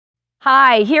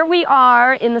Hi, here we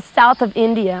are in the south of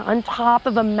India on top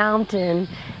of a mountain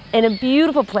in a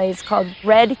beautiful place called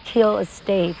Red Hill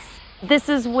Estates. This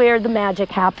is where the magic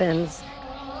happens.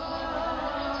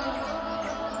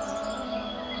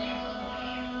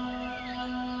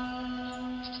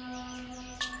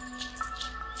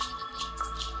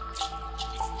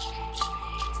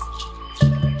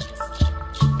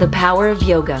 The power of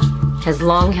yoga has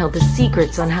long held the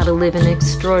secrets on how to live an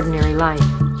extraordinary life.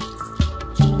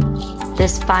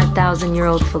 This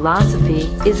 5,000-year-old philosophy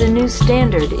is a new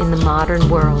standard in the modern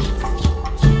world.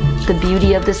 The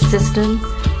beauty of the system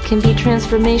can be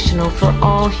transformational for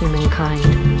all humankind,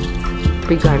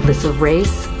 regardless of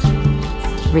race,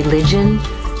 religion,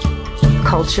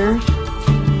 culture,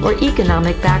 or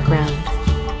economic background.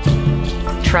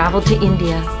 Travel to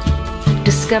India,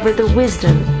 discover the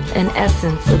wisdom and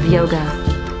essence of yoga.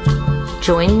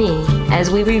 Join me as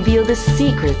we reveal the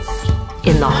secrets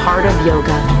in the heart of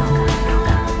yoga.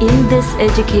 In this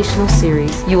educational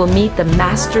series, you will meet the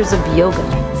masters of yoga,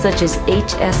 such as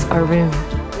H.S. Arun.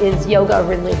 Is yoga a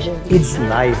religion? It's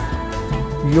life.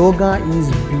 Yoga is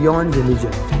beyond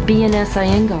religion. B.N.S.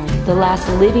 Iyengar, the last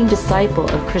living disciple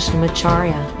of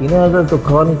Krishnamacharya. In order to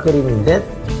conquer death,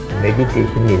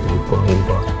 meditation is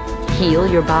important.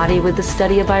 Heal your body with the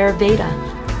study of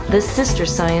Ayurveda, the sister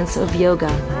science of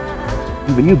yoga.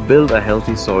 When you build a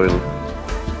healthy soil,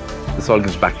 the soil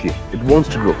gives back to you. It wants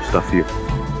to grow stuff for you.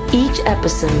 Each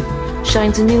episode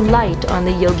shines a new light on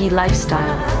the yogi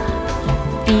lifestyle.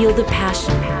 Feel the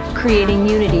passion, creating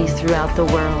unity throughout the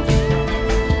world.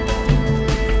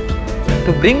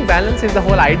 To bring balance is the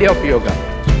whole idea of yoga.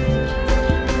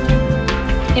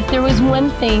 If there was one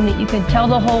thing that you could tell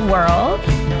the whole world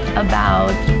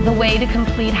about the way to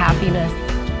complete happiness,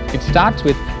 It starts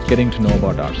with getting to know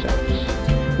about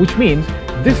ourselves, which means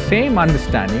this same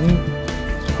understanding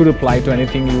could apply to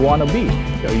anything you want to be.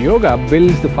 Yoga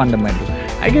builds the fundamentals.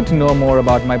 I get to know more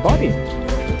about my body.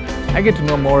 I get to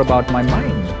know more about my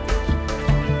mind.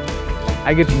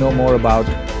 I get to know more about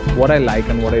what I like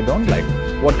and what I don't like,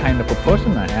 what kind of a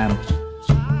person I am.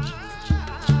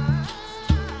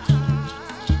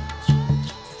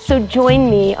 so join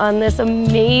me on this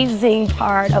amazing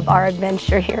part of our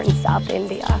adventure here in South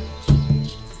India.